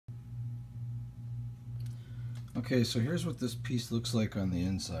Okay, so here's what this piece looks like on the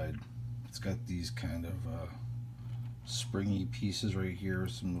inside. It's got these kind of springy pieces right here,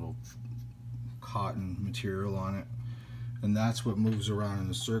 some little cotton material on it, and that's what moves around in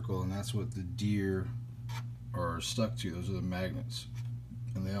a circle, and that's what the deer are stuck to. Those are the magnets,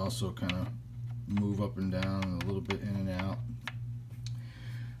 and they also kind of move up and down and a little bit in and out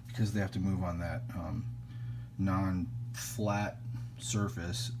because they have to move on that non-flat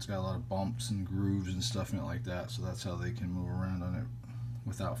surface. It's got a lot of bumps and grooves and stuff in it like that, so that's how they can move around on it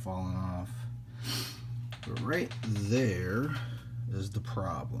without falling off. But right there is the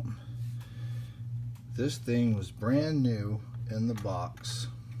problem. This thing was brand new in the box,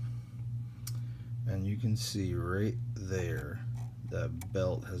 and you can see right there that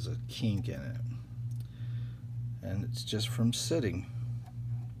belt has a kink in it, and it's just from sitting.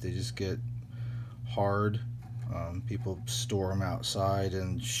 They just get hard. People store them outside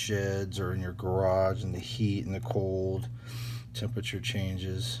in sheds or in your garage in the heat and the cold, temperature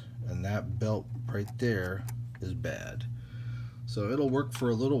changes, and that belt right there is bad. So it'll work for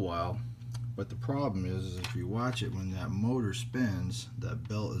a little while, but the problem is if you watch it, when that motor spins, that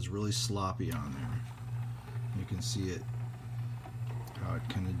belt is really sloppy on there. You can see it, how it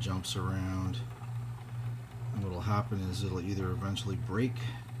kind of jumps around, and what'll happen is it'll either eventually break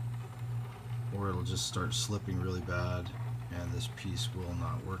or it'll just start slipping really bad, and this piece will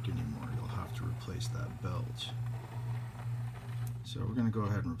not work anymore. You'll have to replace that belt. So we're going to go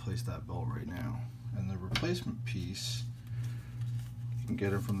ahead and replace that belt right now. And the replacement piece, you can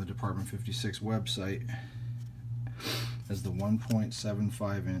get it from the Department 56 website, as the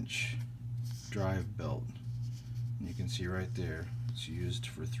 1.75 inch drive belt. And you can see right there, it's used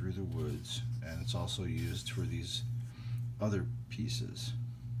for Through the Woods, and it's also used for these other pieces.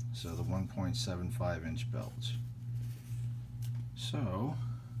 So the 1.75 inch belt. So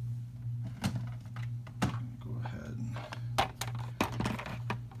go ahead and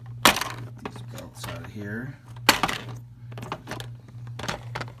get these belts out of here.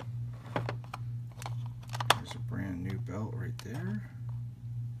 There's a brand new belt right there.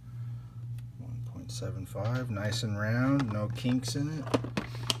 1.75, nice and round, no kinks in it.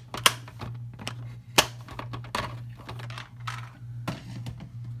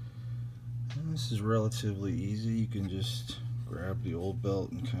 This is relatively easy. You can just grab the old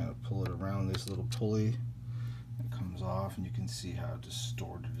belt and kind of pull it around this little pulley. It comes off, and you can see how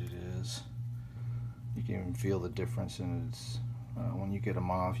distorted it is. You can even feel the difference in its, when you get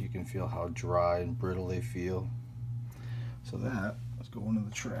them off, you can feel how dry and brittle they feel. So that is going in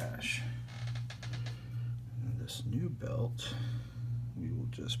the trash. And this new belt, we will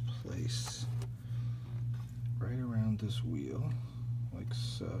just place right around this wheel, like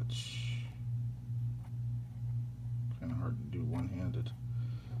such. Kind of hard to do one-handed.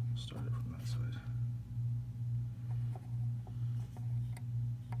 Start it from that side.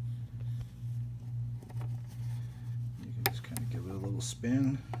 You can just kind of give it a little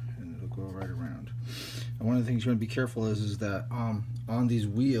spin, and it'll go right around. And one of the things you want to be careful is that on these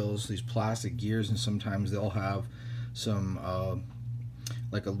wheels, these plastic gears, and sometimes they'll have some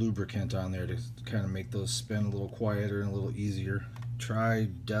like a lubricant on there to kind of make those spin a little quieter and a little easier. Try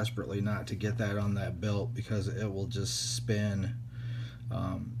desperately not to get that on that belt, because it will just spin,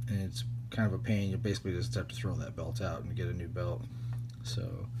 and it's kind of a pain. You basically just have to throw that belt out and get a new belt.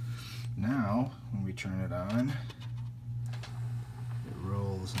 So now when we turn it on, it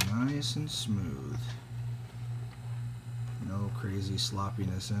rolls nice and smooth, no crazy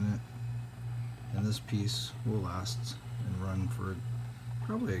sloppiness in it, and this piece will last and run for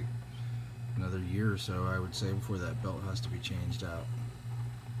probably another year or so, I would say, before that belt has to be changed out.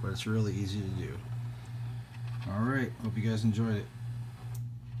 But it's really easy to do. Alright, hope you guys enjoyed it.